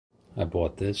I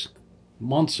bought this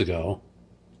months ago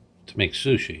to make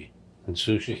sushi. And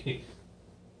sushi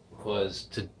was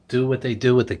to do what they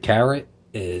do with the carrot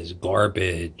is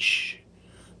garbage.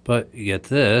 But you get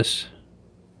this.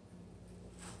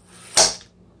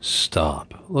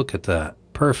 Stop. Look at that.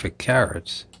 Perfect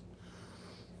carrots.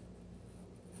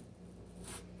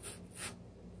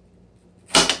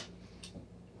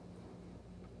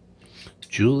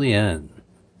 Julienne.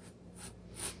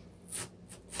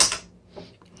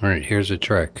 Alright, here's a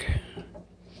trick.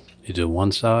 You do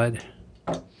one side,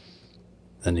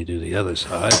 then you do the other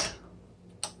side.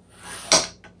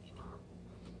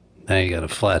 Now you got a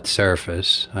flat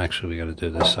surface. Actually, we got to do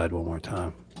this side one more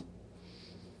time.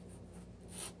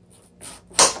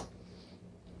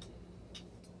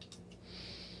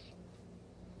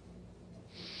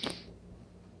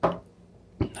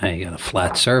 Now you got a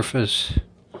flat surface.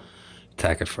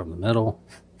 Tack it from the middle.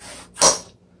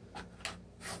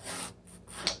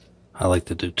 I like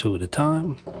to do two at a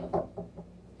time.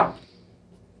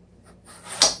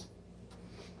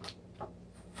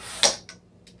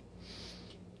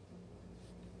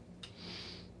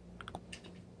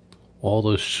 All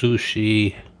those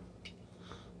sushi.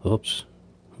 Oops,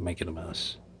 I'm making a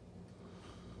mess.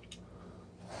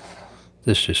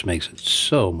 This just makes it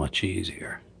so much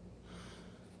easier.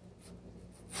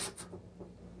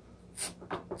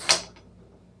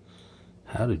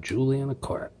 How to Julienne a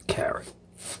carrot.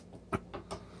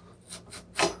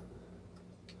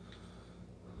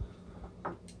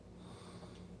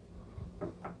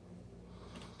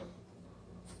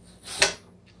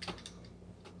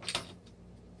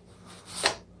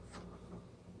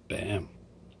 Bam.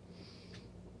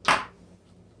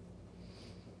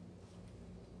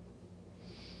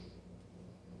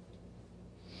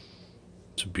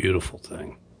 It's a beautiful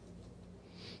thing.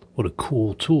 What a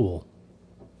cool tool.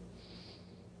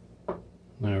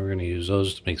 Now we're going to use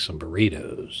those to make some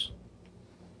burritos.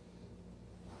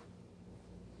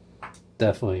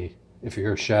 Definitely, if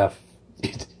you're a chef,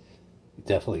 you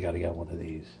definitely got to get one of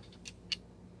these.